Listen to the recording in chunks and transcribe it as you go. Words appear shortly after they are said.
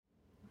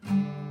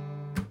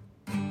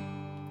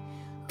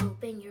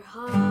in your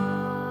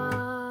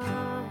heart.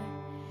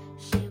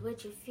 Share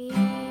what you feel.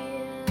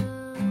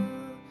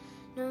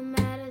 No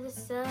matter the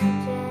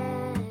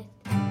subject,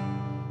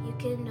 you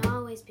can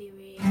always be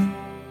real.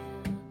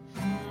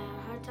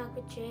 Heart Talk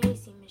with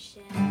Tracy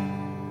Michelle.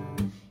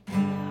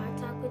 Heart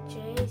Talk with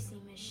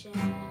Tracy Michelle.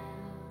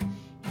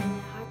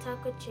 Heart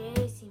Talk with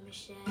Tracy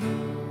Michelle.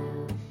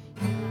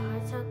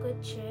 Heart Talk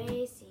with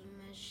Tracy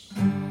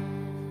Michelle.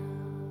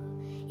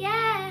 Yeah.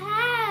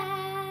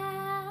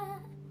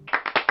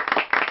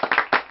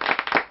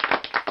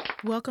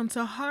 Welcome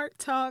to Heart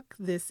Talk.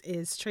 This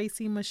is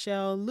Tracy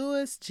Michelle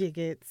Lewis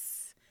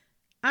Jiggets.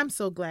 I'm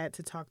so glad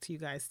to talk to you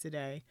guys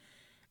today.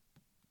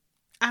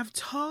 I've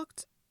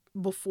talked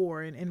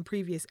before in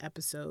previous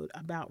episode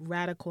about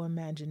radical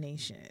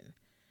imagination.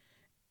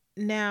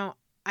 Now,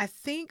 I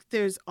think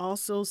there's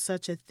also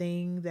such a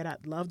thing that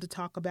I'd love to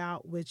talk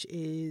about, which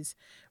is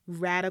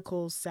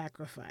radical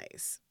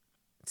sacrifice.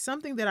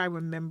 Something that I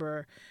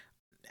remember,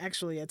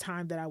 actually a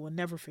time that I will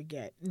never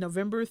forget,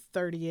 November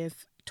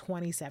 30th,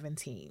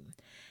 2017.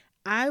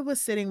 I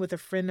was sitting with a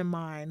friend of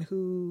mine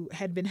who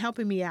had been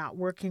helping me out,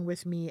 working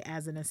with me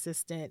as an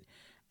assistant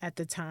at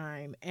the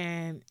time.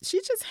 And she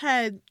just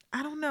had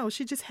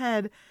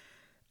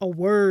a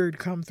word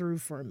come through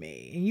for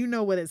me. And you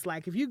know what it's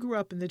like. If you grew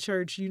up in the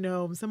church, you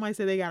know, somebody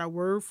said they got a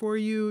word for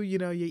you, you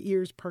know, your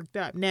ears perked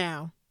up.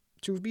 Now,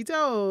 truth be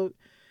told,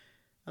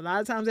 a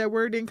lot of times that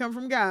word didn't come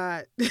from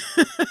God.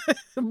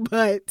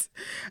 But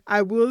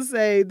I will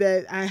say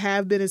that I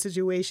have been in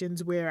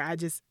situations where I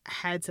just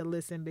had to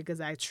listen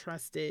because I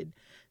trusted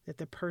that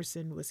the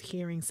person was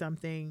hearing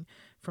something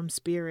from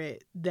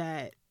spirit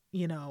that,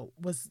 you know,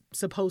 was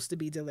supposed to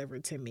be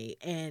delivered to me.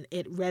 And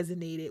it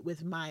resonated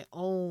with my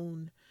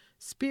own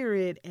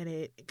spirit and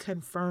it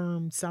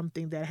confirmed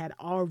something that had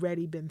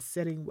already been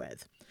sitting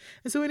with.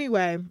 And so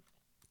anyway,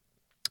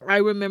 I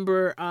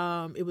remember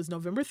it was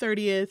November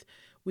 30th.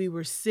 We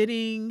were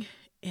sitting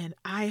in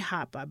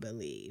IHOP, I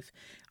believe.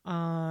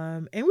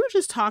 And we were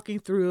just talking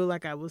through,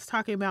 like I was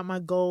talking about my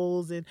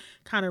goals and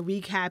kind of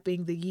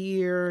recapping the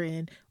year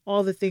and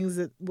all the things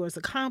that was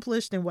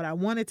accomplished and what I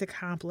wanted to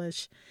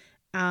accomplish.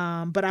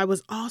 But I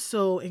was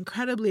also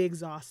incredibly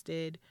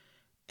exhausted,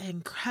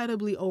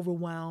 incredibly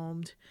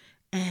overwhelmed.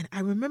 And I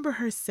remember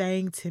her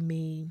saying to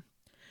me,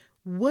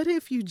 "What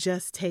if you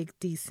just take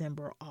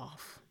December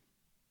off?"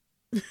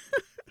 And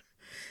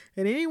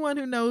anyone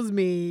who knows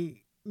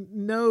me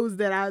knows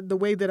that the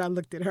way that I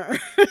looked at her,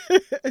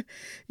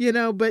 you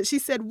know, but she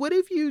said, "What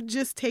if you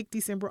just take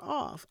December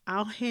off?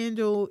 I'll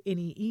handle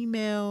any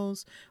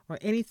emails or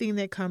anything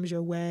that comes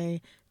your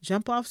way.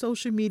 Jump off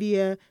social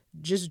media,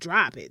 just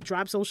drop it.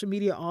 Drop social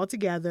media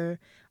altogether.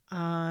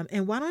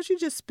 And why don't you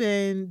just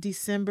spend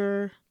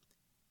December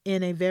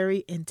in a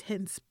very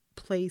intense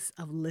place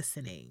of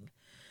listening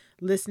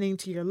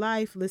to your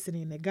life,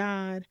 listening to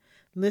God,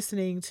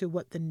 listening to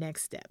what the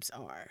next steps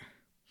are."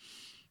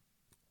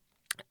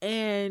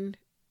 And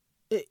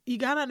you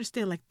got to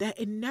understand, like, that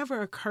it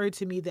never occurred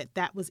to me that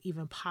that was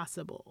even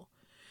possible.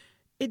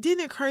 It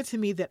didn't occur to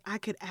me that I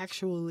could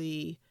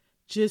actually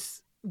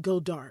just go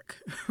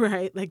dark,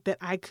 right? Like that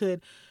I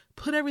could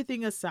put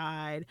everything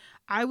aside.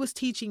 I was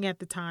teaching at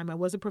the time. I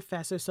was a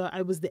professor. So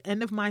I was the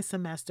end of my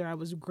semester. I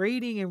was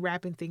grading and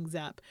wrapping things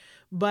up.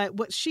 But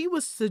what she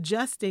was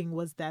suggesting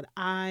was that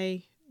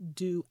I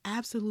do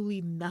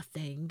absolutely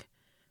nothing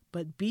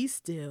but be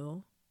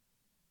still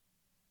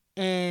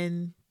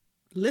and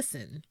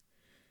listen,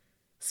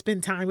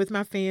 spend time with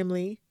my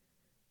family.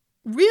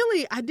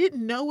 Really, I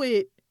didn't know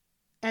it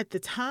at the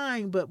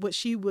time, but what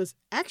she was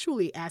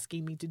actually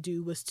asking me to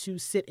do was to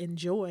sit in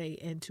joy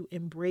and to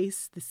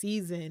embrace the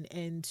season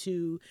and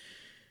to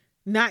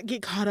not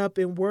get caught up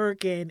in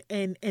work and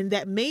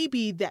that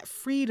maybe that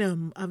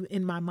freedom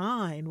in my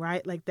mind,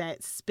 right? Like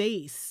that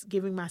space,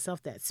 giving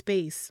myself that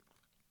space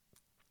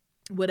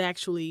would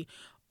actually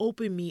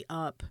open me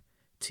up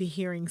to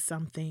hearing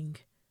something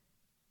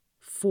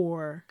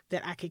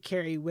that I could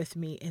carry with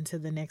me into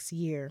the next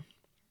year.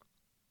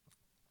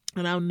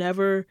 And I'll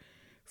never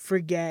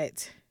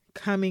forget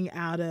coming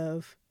out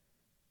of,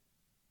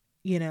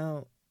 you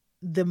know,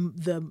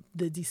 the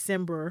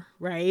December,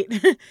 right?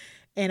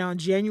 And on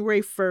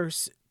January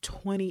 1st,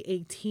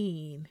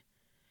 2018,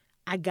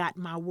 I got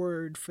my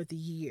word for the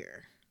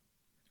year,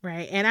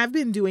 right? And I've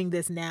been doing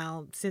this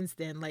now since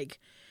then, like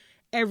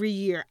every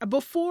year.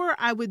 Before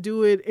I would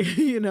do it,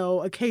 you know,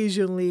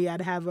 occasionally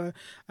I'd have a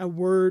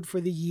word for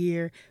the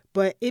year,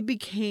 but it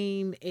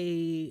became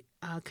a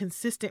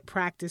consistent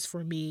practice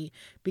for me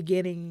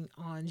beginning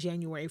on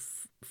January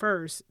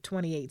 1st,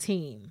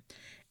 2018.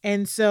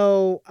 And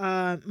so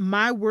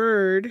my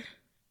word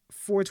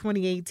for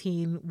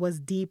 2018 was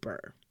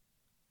deeper,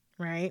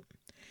 right?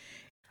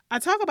 I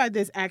talk about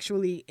this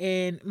actually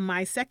in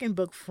my second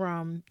book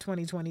from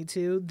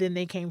 2022, Then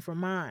They Came for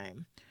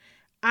Mine.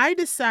 I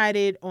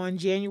decided on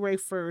January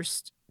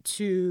 1st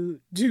to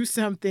do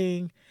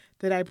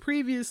that I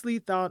previously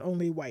thought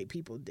only white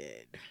people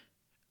did.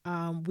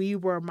 Me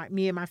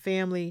and my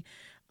family,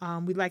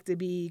 we like to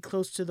be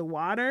close to the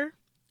water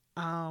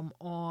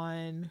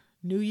on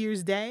New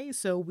Year's Day.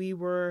 So we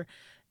were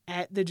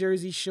at the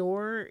Jersey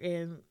Shore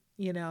and,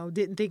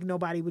 didn't think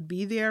nobody would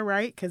be there,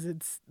 right? Because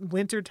it's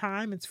winter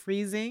time, it's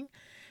freezing.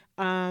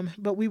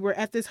 But we were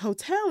at this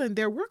hotel and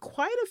there were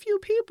quite a few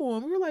people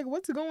and we were like,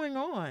 what's going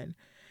on?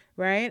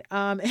 Right.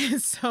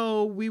 And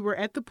so we were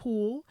at the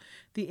pool,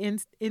 the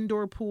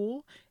indoor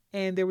pool,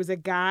 and there was a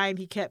guy and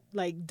he kept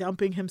like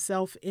dumping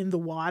himself in the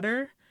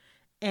water.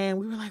 And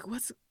we were like,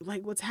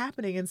 what's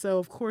happening? And so,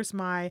 of course,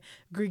 my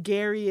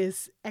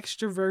gregarious,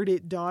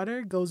 extroverted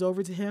daughter goes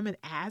over to him and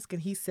asks,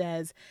 and he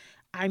says,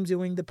 I'm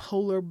doing the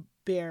polar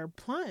bear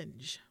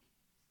plunge.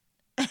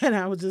 And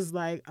I was just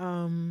like,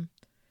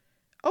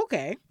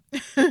 okay.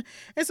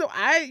 And so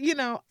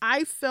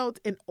I felt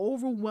an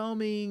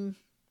overwhelming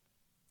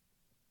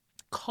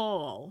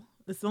call.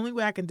 That's the only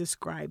way I can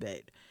describe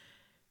it,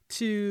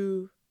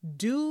 to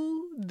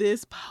do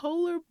this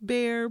polar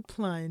bear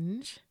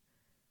plunge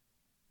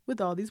with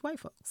all these white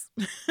folks.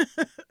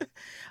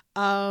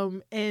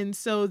 And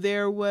so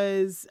there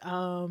was,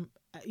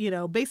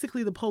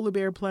 basically the polar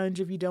bear plunge,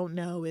 if you don't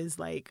know, is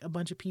like a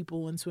bunch of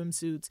people in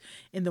swimsuits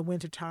in the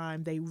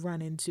wintertime. They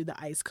run into the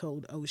ice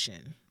cold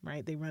ocean,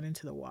 right? They run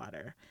into the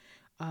water.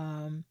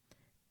 And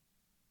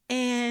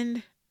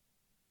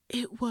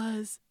it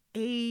was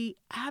a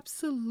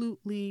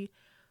absolutely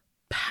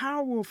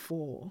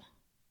powerful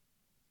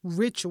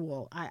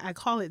ritual. I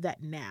call it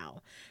that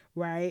now,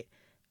 right?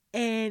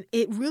 And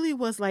it really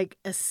was like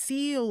a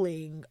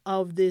sealing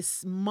of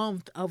this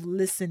month of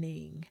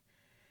listening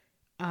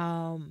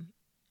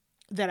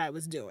that I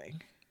was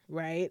doing,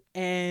 right?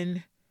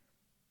 And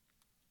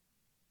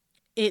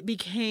it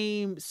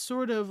became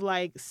sort of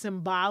like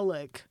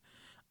symbolic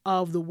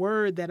of the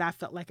word that I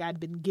felt like I'd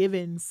been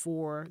given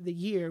for the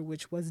year,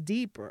 which was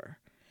deeper.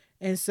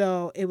 And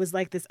so it was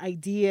like this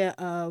idea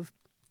of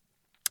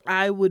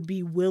I would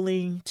be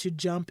willing to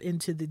jump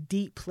into the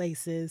deep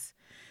places,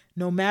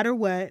 no matter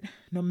what,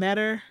 no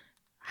matter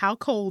how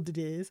cold it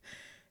is,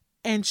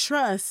 and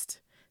trust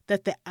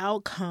that the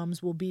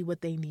outcomes will be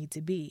what they need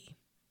to be.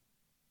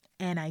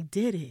 And I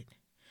did it.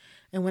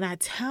 And when I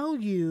tell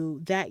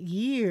you that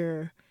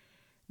year,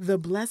 the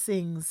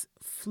blessings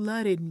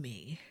flooded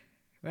me,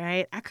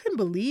 right? I couldn't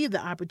believe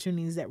the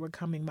opportunities that were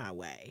coming my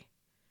way.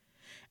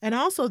 And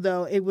also,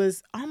 though, it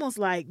was almost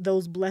like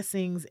those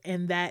blessings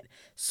and that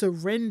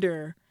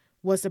surrender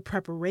was the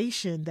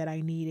preparation that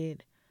I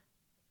needed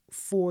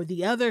for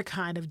the other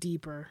kind of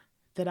deeper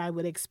that I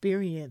would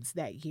experience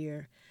that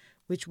year,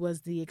 which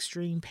was the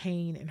extreme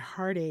pain and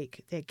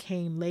heartache that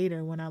came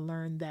later when I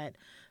learned that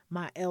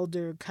my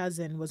elder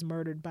cousin was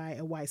murdered by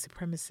a white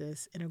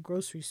supremacist in a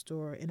grocery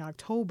store in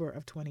October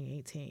of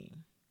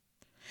 2018.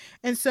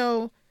 And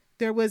so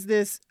there was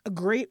this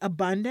great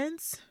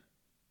abundance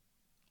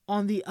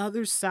on the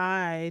other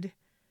side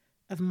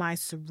of my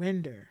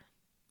surrender,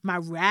 my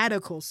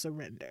radical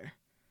surrender,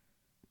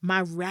 my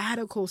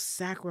radical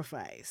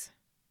sacrifice.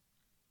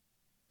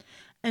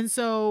 And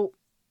so,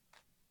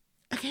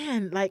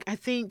 again, like, I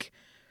think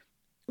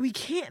we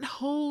can't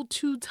hold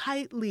too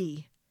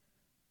tightly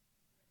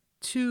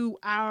to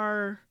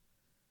our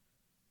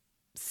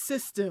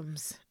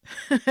systems.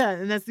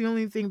 And that's the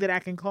only thing that I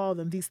can call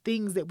them, these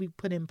things that we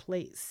put in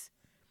place.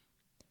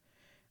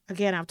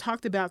 Again, I've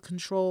talked about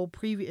control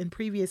in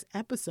previous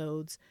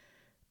episodes,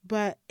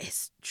 but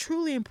it's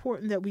truly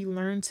important that we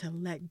learn to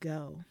let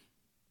go.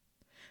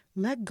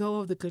 Let go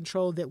of the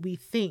control that we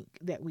think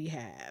that we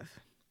have.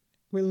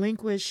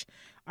 Relinquish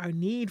our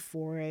need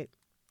for it.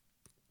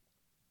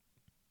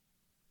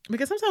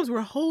 Because sometimes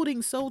we're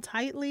holding so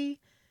tightly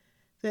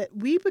that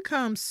we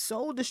become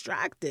so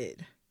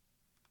distracted.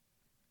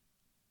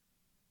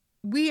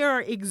 We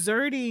are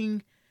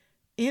exerting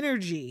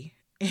energy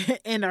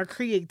and our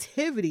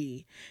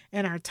creativity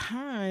and our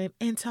time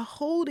into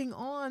holding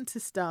on to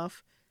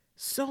stuff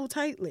so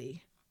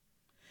tightly.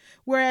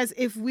 Whereas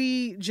if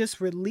we just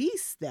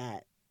release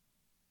that,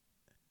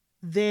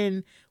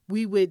 then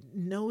we would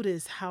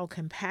notice how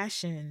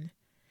compassion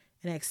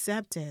and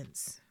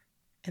acceptance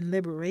and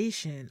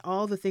liberation,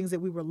 all the things that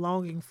we were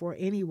longing for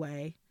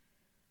anyway,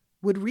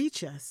 would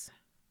reach us.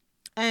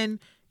 And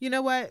you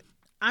know what?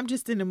 I'm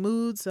just in the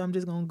mood, so I'm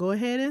just going to go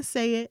ahead and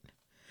say it.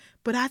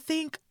 But I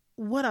think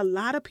what a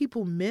lot of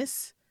people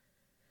miss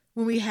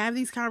when we have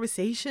these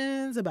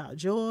conversations about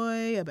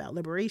joy, about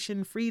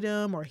liberation,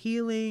 freedom, or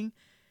healing,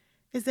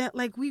 is that,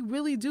 like, we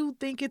really do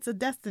think it's a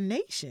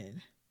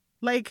destination.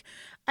 Like,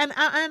 and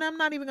I'm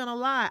not even going to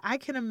lie. I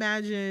can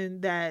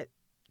imagine that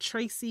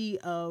Tracy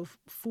of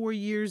 4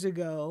 years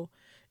ago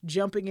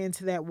jumping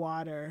into that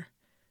water,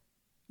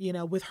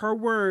 with her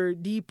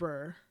word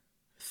deeper,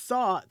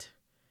 thought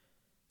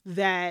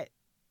that,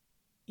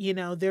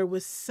 there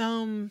was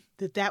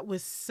that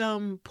was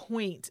some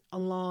point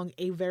along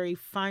a very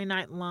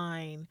finite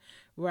line,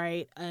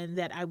 right? And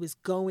that I was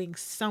going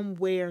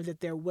somewhere,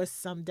 that there was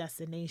some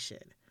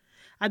destination.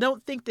 I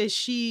don't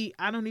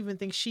even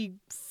think she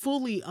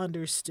fully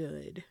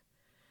understood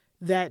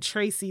that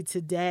Tracy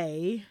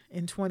today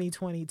in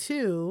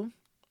 2022,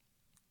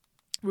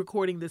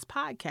 recording this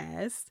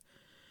podcast,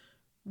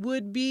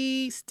 would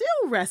be still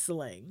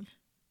wrestling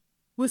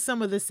with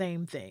some of the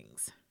same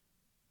things.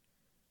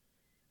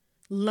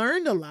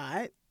 learned a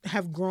lot,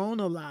 have grown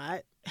a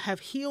lot, have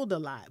healed a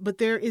lot, but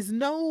there is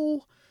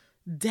no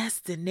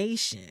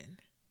destination.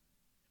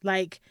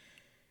 Like,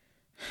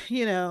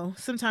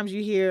 sometimes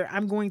you hear,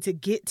 I'm going to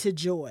get to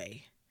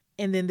joy.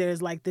 And then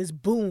there's like this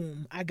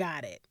boom, I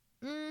got it.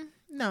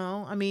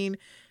 No, I mean,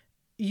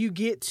 you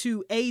get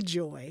to a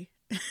joy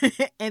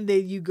and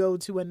then you go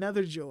to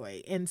another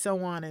joy and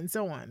so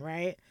on,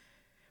 right?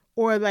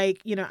 Or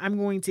like, I'm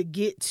going to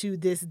get to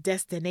this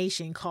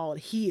destination called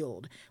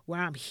healed,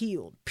 where I'm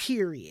healed,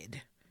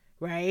 period,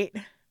 right?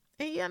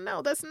 And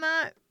that's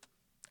not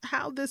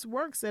how this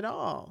works at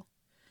all.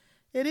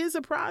 It is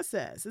a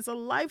process. It's a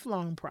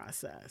lifelong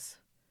process.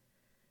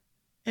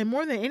 And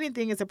more than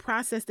anything, it's a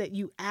process that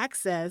you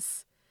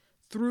access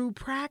through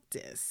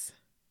practice.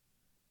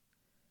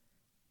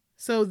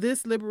 So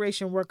this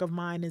liberation work of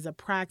mine is a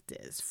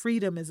practice.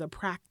 Freedom is a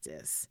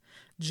practice.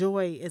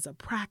 Joy is a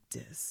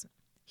practice.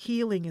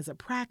 Healing is a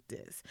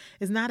practice.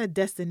 It's not a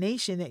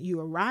destination that you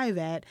arrive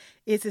at.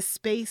 It's a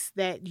space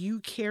that you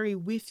carry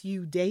with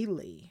you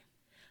daily.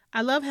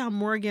 I love how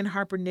Morgan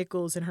Harper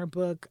Nichols in her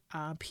book,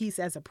 Peace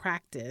as a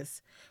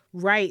Practice,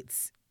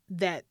 writes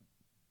that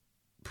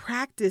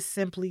practice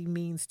simply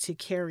means to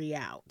carry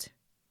out.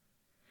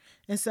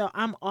 And so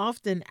I'm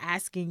often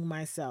asking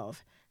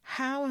myself,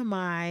 how am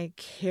I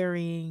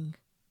carrying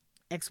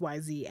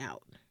XYZ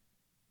out?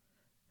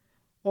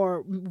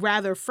 Or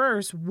rather,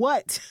 first,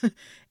 what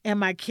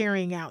am I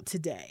carrying out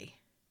today?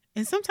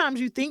 And sometimes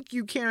you think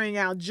you're carrying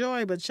out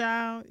joy, but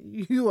child,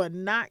 you are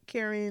not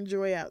carrying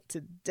joy out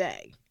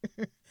today.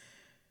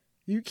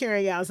 You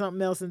carrying out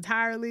something else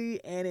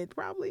entirely, and it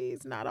probably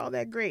is not all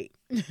that great.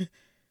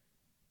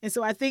 And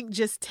so I think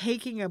just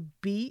taking a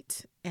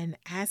beat and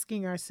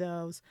asking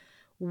ourselves,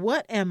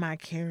 what am I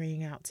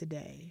carrying out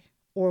today?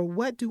 Or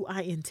what do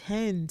I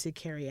intend to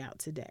carry out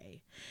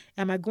today?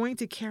 Am I going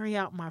to carry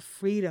out my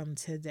freedom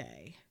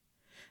today?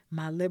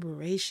 My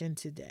liberation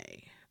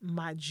today?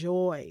 My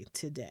joy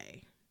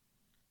today?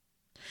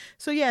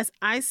 So yes,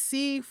 I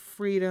see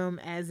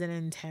freedom as an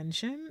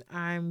intention.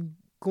 I'm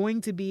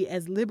going to be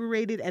as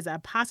liberated as I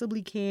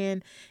possibly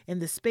can in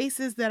the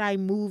spaces that I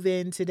move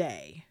in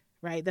today,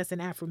 right? That's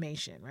an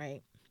affirmation,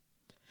 right?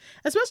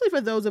 Especially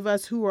for those of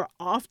us who are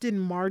often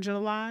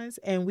marginalized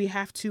and we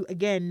have to,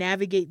 again,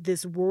 navigate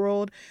this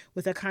world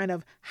with a kind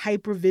of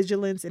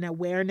hypervigilance and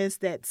awareness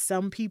that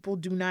some people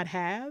do not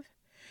have.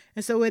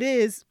 And so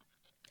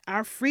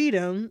our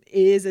freedom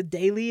is a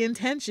daily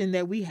intention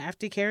that we have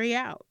to carry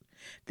out.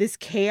 This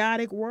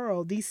chaotic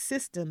world, these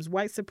systems,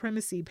 white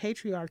supremacy,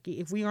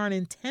 patriarchy, if we aren't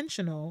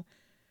intentional,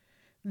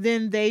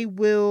 then they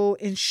will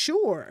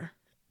ensure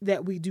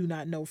that we do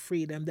not know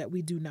freedom, that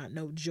we do not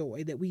know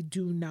joy, that we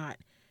do not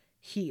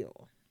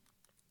heal.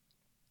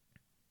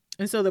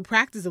 And so the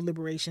practice of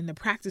liberation, the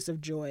practice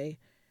of joy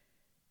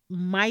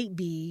might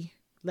be,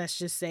 let's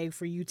just say,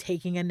 for you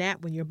taking a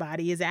nap when your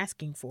body is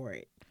asking for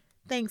it.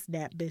 Thanks,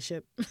 Nap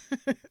Bishop.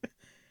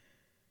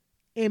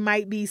 It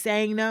might be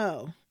saying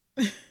no.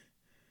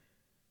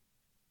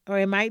 Or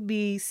it might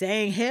be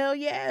saying, hell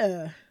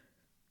yeah.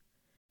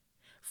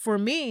 For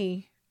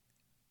me,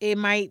 it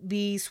might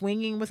be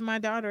swinging with my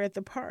daughter at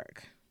the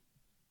park.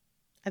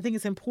 I think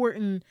it's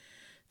important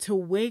to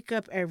wake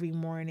up every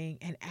morning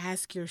and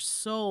ask your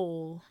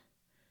soul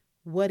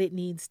what it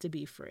needs to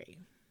be free,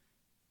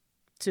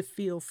 to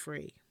feel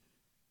free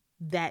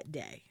that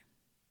day.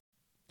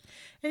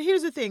 And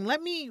here's the thing,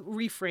 let me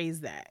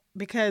rephrase that,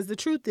 because the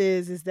truth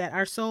is that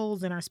our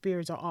souls and our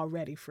spirits are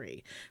already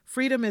free.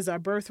 Freedom is our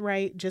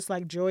birthright, just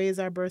like joy is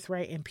our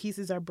birthright and peace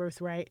is our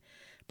birthright.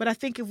 But I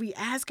think if we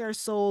ask our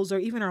souls, or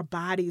even our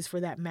bodies for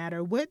that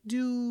matter, what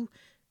do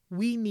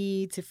we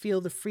need to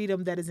feel the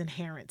freedom that is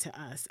inherent to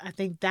us? I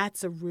think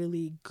that's a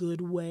really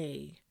good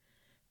way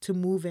to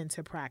move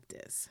into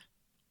practice.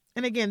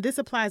 And again, this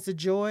applies to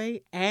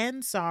joy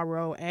and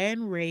sorrow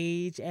and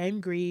rage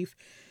and grief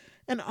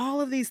and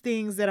all of these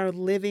things that are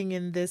living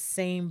in this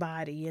same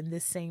body, in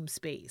this same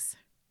space.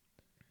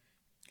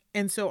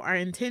 And so our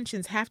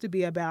intentions have to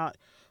be about,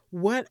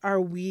 what are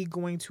we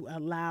going to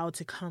allow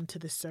to come to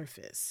the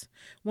surface?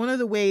 One of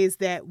the ways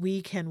that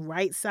we can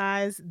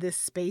right-size this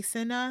space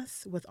in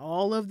us with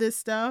all of this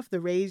stuff,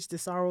 the rage, the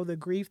sorrow, the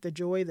grief, the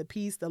joy, the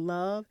peace, the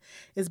love,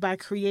 is by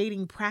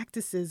creating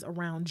practices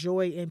around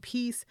joy and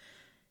peace,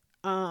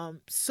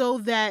 so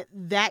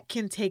that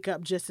can take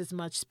up just as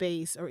much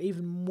space or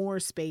even more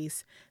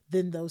space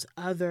than those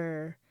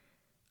other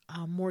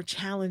more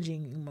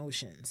challenging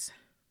emotions.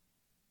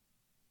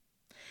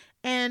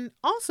 And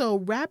also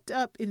wrapped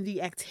up in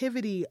the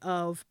activity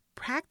of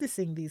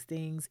practicing these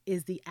things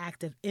is the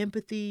act of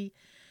empathy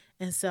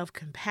and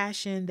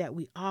self-compassion that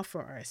we offer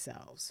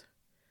ourselves.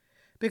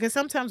 Because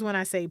sometimes when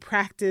I say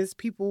practice,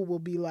 people will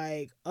be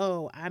like,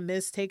 oh, I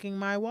miss taking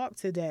my walk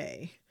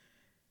today.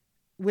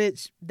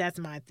 Which, that's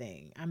my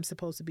thing. I'm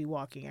supposed to be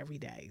walking every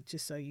day,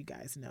 just so you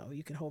guys know.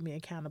 You can hold me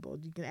accountable.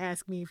 You can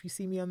ask me if you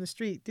see me on the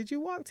street, did you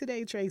walk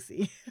today,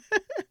 Tracy?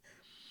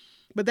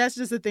 But that's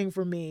just a thing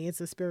for me. It's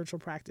a spiritual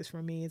practice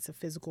for me. It's a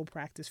physical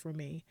practice for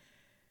me.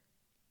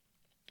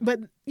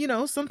 But,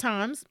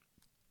 sometimes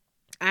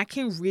I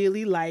can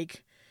really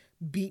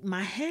beat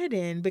my head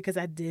in because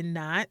I did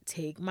not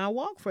take my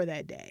walk for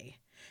that day.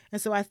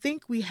 And so I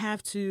think we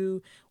have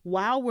to,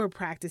 while we're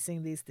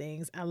practicing these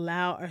things,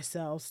 allow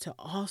ourselves to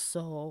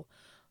also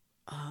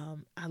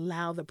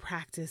allow the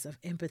practice of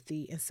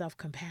empathy and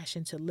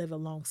self-compassion to live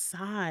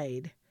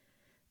alongside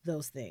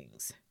those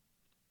things.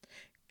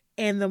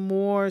 And the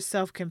more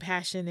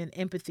self-compassion and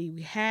empathy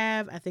we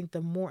have, I think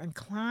the more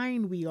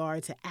inclined we are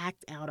to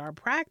act out our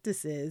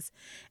practices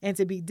and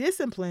to be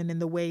disciplined in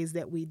the ways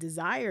that we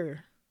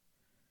desire.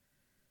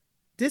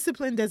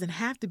 Discipline doesn't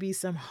have to be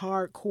some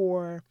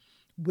hardcore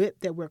whip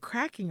that we're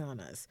cracking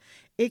on us.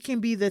 It can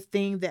be the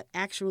thing that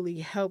actually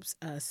helps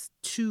us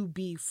to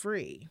be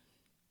free.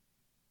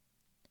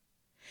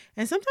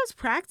 And sometimes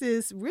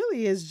practice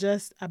really is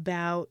just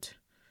about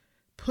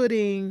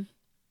putting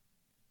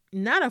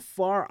not a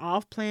far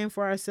off plan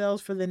for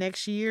ourselves for the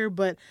next year,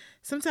 but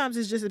sometimes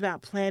it's just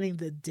about planning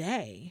the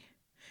day.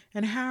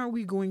 And how are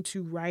we going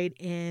to write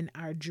in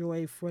our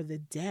joy for the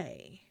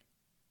day?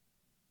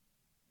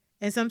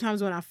 And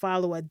sometimes when I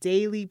follow a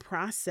daily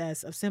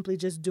process of simply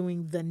just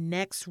doing the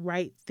next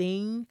right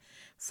thing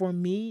for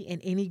me in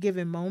any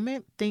given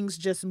moment, things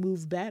just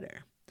move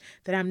better.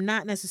 That I'm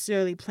not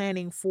necessarily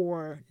planning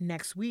for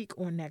next week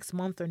or next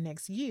month or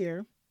next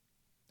year,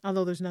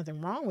 although there's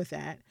nothing wrong with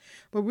that.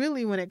 But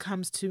really, when it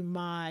comes to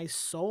my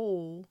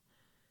soul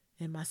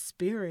and my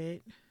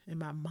spirit and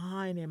my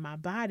mind and my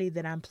body,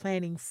 that I'm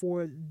planning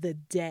for the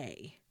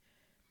day.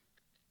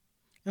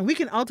 And we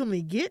can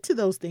ultimately get to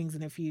those things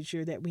in the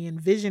future that we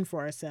envision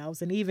for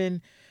ourselves, and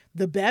even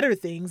the better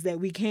things that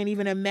we can't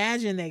even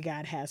imagine that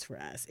God has for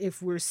us,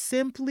 if we're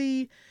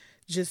simply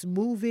just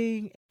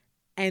moving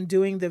and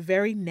doing the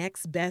very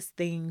next best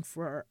thing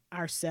for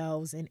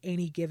ourselves in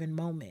any given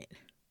moment.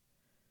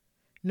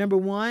 Number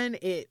one,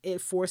 it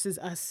forces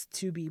us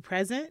to be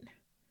present.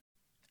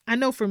 I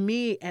know for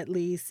me, at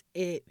least,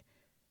 it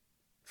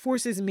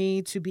forces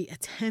me to be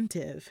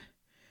attentive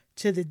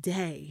to the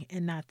day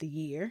and not the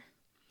year.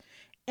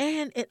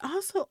 And it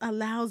also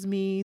allows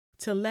me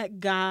to let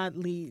God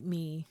lead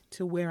me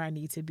to where I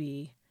need to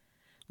be,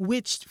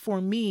 which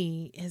for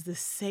me is the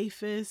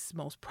safest,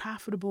 most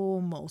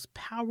profitable, most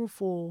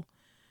powerful,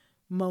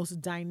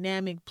 most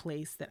dynamic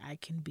place that I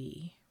can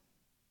be.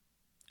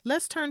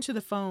 Let's turn to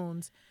the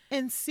phones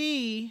and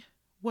see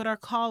what our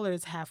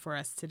callers have for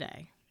us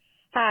today.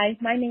 Hi,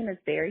 my name is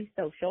Very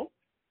Social.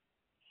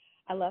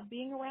 I love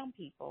being around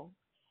people,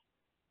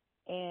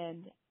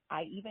 and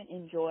I even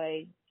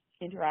enjoy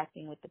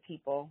interacting with the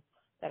people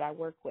that I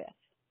work with.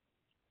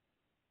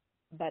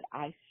 But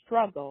I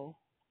struggle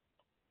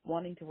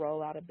wanting to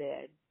roll out of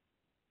bed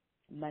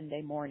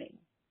Monday morning.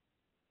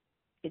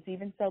 It's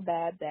even so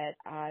bad that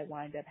I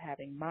wind up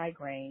having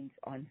migraines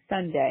on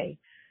Sunday,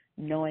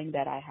 knowing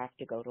that I have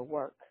to go to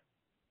work.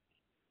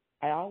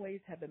 I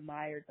always have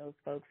admired those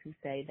folks who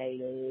say they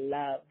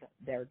love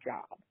their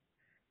job.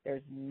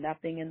 There's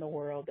nothing in the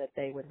world that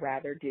they would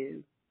rather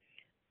do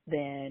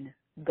than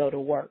go to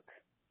work.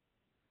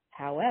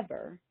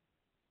 However,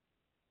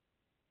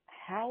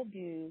 how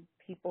do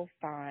people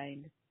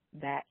find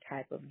that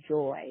type of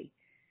joy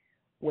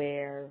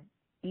where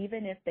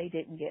even if they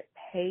didn't get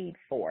paid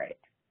for it,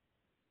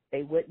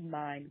 they wouldn't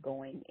mind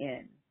going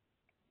in?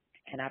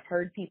 And I've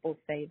heard people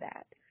say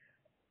that,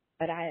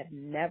 but I have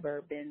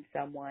never been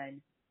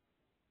someone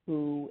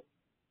who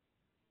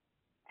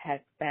has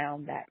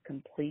found that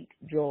complete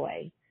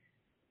joy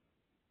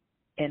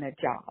in a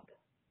job.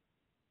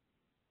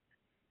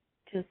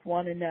 Just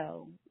want to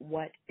know,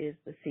 what is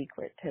the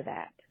secret to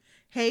that?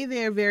 Hey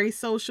there, Very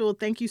Social.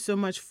 Thank you so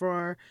much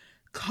for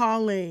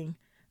calling.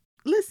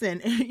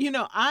 Listen,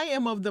 I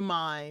am of the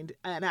mind,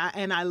 and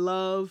I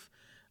love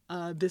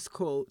this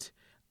quote.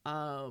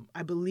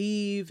 I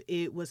believe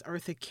it was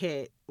Eartha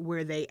Kitt,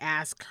 where they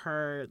ask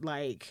her,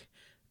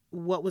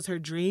 what was her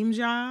dream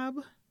job,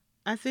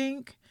 I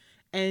think.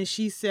 And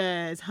she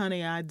says,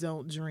 honey, I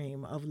don't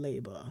dream of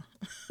labor.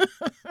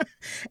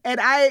 And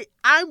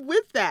I'm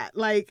with that.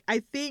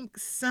 I think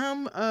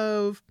some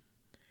of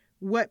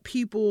what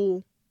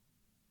people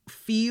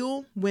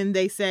feel when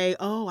they say,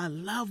 oh, I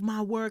love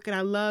my work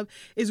and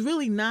is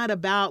really not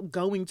about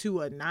going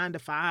to a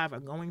 9-to-5 or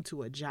going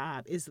to a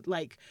job. It's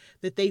like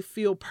that they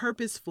feel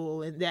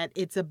purposeful, and that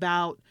it's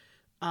about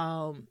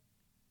them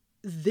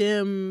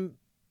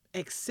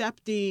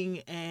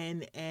accepting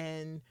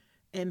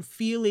and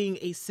feeling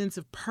a sense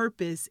of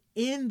purpose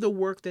in the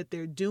work that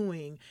they're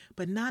doing,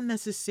 but not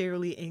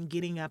necessarily in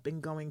getting up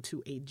and going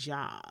to a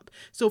job.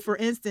 So for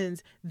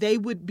instance, they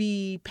would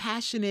be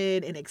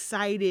passionate and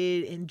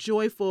excited and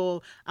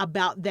joyful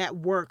about that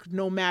work,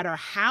 no matter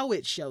how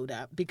it showed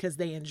up, because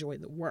they enjoy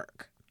the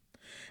work.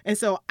 And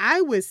so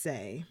I would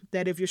say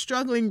that if you're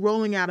struggling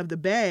rolling out of the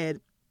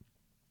bed,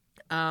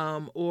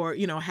 or,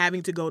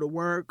 having to go to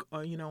work,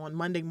 or, on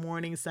Monday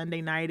morning,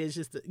 Sunday night is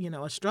just,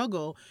 a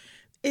struggle,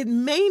 it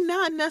may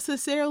not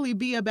necessarily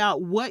be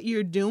about what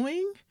you're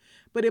doing,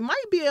 but it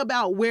might be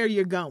about where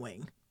you're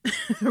going,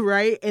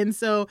 right? And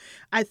so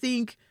I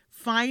think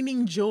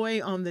finding joy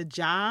on the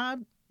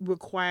job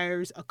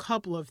requires a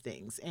couple of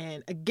things.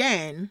 And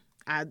again,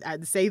 I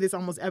say this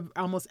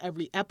almost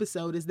every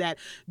episode, is that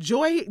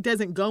joy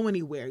doesn't go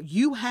anywhere.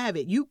 You have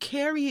it. You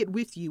carry it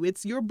with you.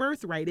 It's your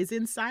birthright. It's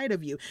inside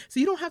of you. So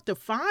you don't have to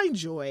find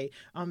joy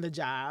on the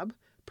job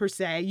per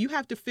se. You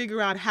have to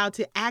figure out how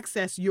to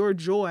access your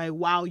joy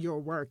while you're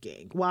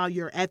working, while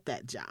you're at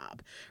that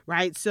job,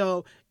 right?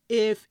 So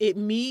if it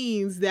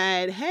means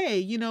that, hey,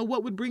 you know,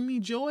 what would bring me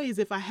joy is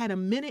if I had a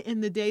minute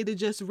in the day to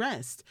just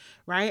rest,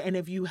 right? And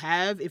if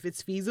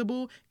it's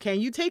feasible, can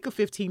you take a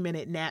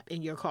 15-minute nap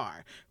in your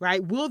car,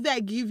 right? Will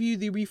that give you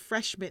the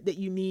refreshment that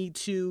you need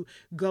to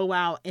go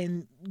out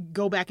and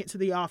go back into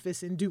the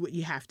office and do what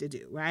you have to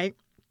do, right?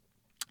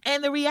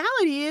 And the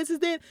reality is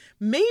that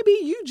maybe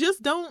you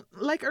just don't,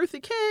 like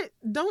Eartha Kitt,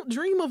 don't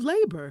dream of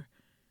labor,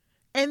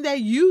 and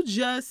that you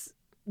just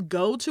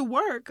go to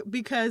work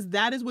because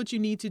that is what you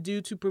need to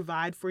do to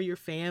provide for your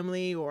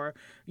family or,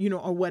 you know,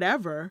 or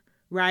whatever,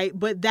 right?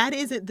 But that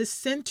isn't the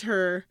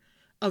center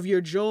of your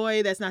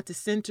joy. That's not the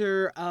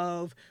center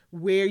of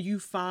where you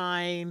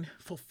find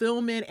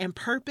fulfillment and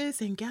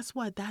purpose. And guess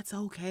what? That's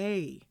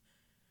okay.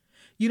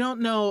 You don't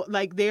know,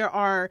 like there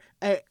are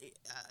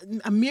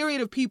a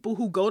myriad of people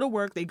who go to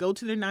work, they go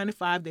to their 9 to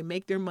 5, they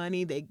make their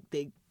money, they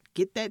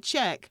get that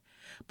check,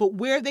 but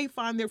where they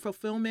find their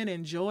fulfillment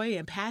and joy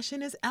and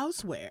passion is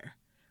elsewhere.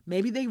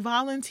 Maybe they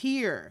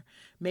volunteer.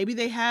 Maybe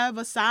they have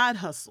a side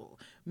hustle.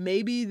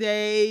 Maybe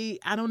they,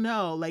 I don't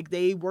know, like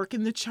they work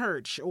in the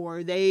church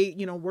or they,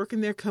 you know, work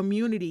in their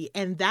community.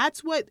 And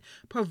that's what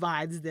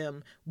provides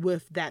them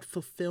with that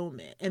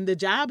fulfillment. And the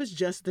job is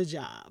just the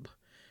job,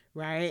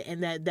 right?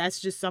 And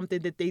that's just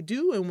something that they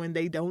do. And when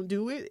they don't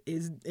do it,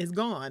 is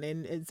gone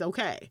and it's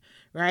okay,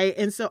 right?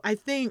 And so I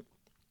think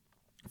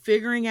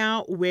figuring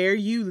out where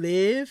you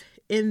live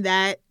in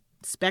that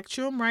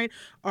spectrum, right?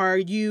 Are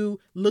you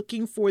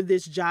looking for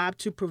this job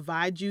to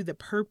provide you the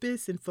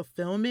purpose and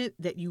fulfillment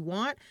that you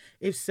want?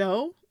 If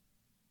so,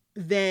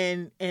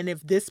 then, and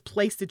if this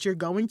place that you're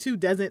going to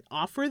doesn't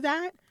offer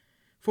that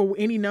for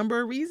any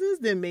number of reasons,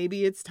 then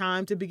maybe it's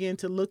time to begin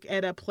to look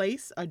at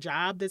a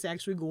job that's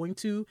actually going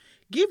to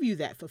give you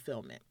that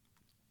fulfillment.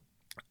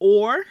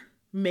 Or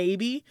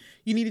maybe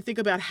you need to think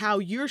about how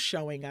you're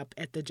showing up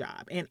at the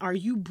job. And are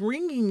you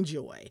bringing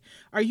joy?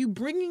 Are you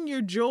bringing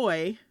your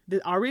joy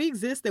that already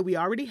exists, that we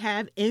already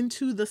have,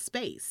 into the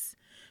space,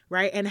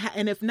 right?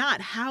 And if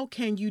not, how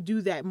can you do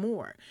that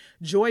more?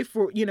 Joy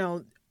for, you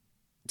know,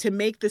 to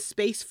make the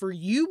space for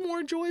you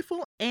more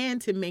joyful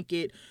and to make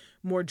it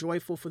more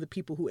joyful for the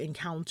people who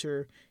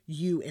encounter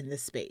you in the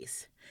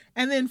space.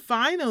 And then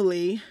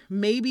finally,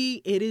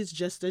 maybe it is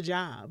just a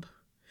job.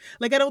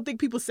 Like, I don't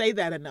think people say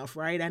that enough,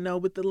 right? I know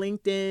with the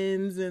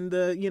LinkedIns and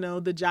the, you know,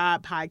 the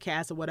job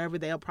podcast or whatever,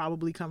 they'll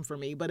probably come for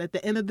me. But at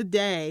the end of the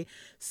day,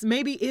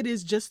 maybe it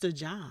is just a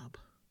job.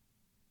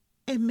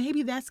 And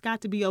maybe that's got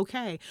to be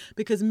okay,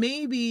 because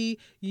maybe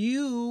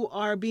you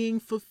are being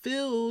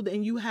fulfilled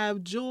and you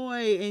have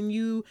joy and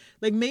you,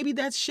 like, maybe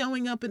that's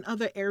showing up in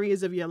other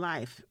areas of your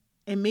life.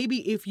 And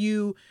maybe if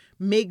you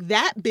make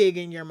that big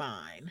in your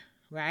mind,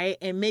 right,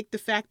 and make the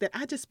fact that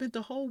I just spent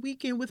the whole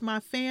weekend with my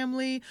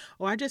family,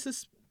 or I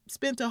just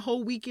spent a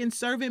whole weekend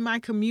serving my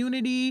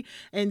community,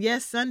 and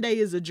yes, Sunday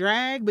is a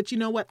drag, but you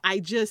know what? I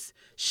just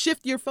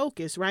shift your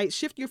focus, right?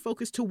 Shift your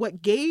focus to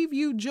what gave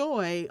you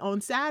joy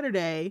on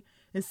Saturday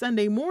and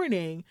Sunday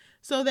morning,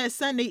 so that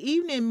Sunday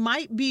evening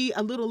might be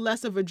a little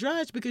less of a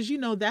drudge, because you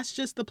know that's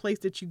just the place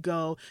that you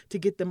go to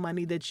get the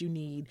money that you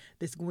need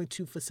that's going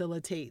to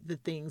facilitate the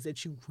things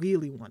that you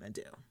really want to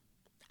do.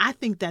 I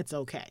think that's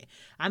okay.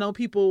 I know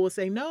people will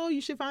say, no,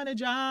 you should find a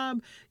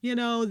job, you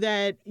know,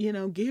 that, you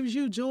know, gives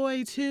you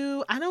joy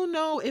too. I don't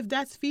know if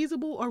that's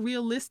feasible or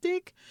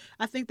realistic.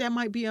 I think that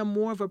might be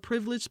more of a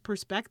privileged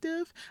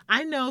perspective.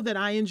 I know that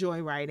I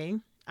enjoy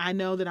writing. I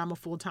know that I'm a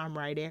full-time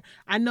writer.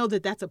 I know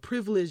that that's a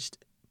privileged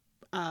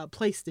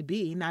place to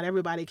be. Not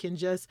everybody can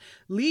just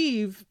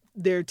leave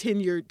their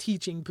tenured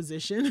teaching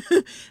position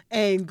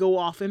and go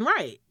off and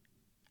write.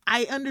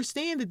 I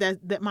understand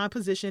that my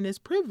position is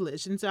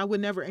privileged. And so I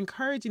would never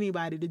encourage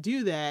anybody to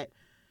do that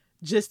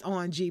just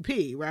on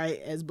GP,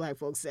 right? As Black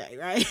folks say,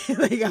 right?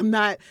 Like, I'm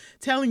not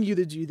telling you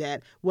to do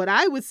that. What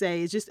I would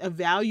say is just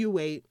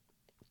evaluate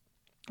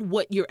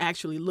what you're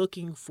actually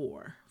looking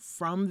for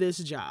from this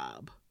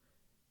job,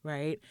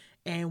 right?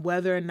 And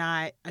whether or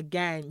not,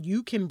 again,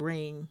 you can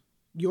bring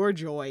your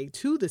joy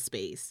to the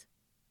space,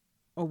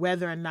 or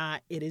whether or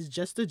not it is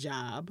just a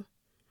job,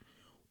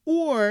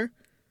 or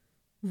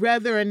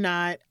whether or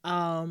not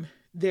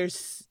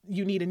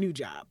you need a new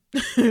job,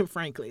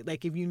 frankly,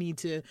 like if you need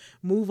to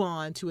move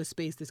on to a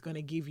space that's going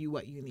to give you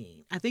what you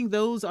need. I think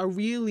those are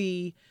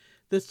really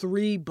the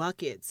 3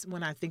 buckets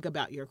when I think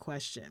about your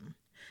question.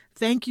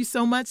 Thank you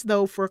so much,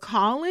 though, for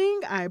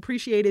calling. I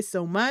appreciate it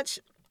so much.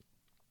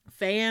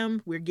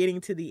 Fam, we're getting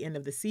to the end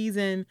of the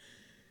season,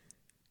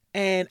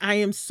 and I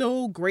am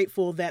so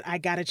grateful that I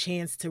got a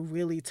chance to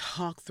really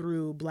talk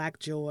through Black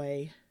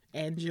joy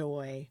and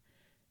joy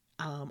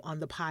on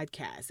the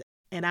podcast.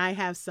 And I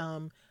have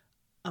some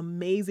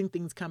amazing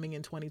things coming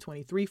in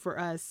 2023 for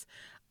us.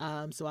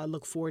 So I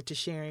look forward to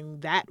sharing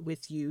that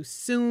with you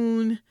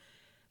soon.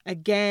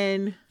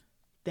 Again,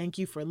 Thank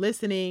you for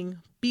listening.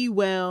 Be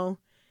well.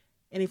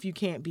 And if you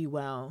can't be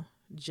well,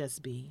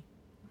 just be.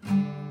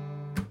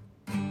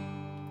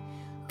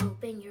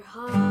 Open your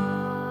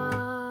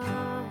heart,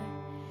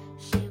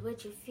 share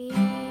what you feel,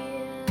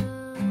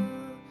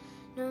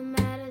 no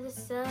matter the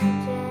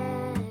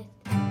subject,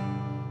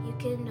 you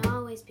can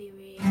always be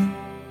real.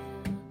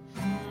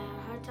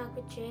 Heart Talk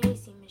with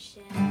Tracy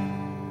Michelle.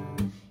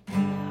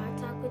 Heart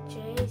Talk with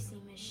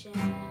Tracy Michelle.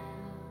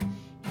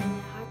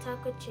 Heart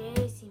Talk with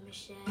Tracy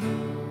Michelle.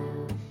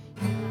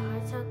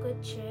 Heart Talk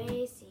with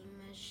Tracy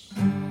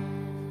Michelle.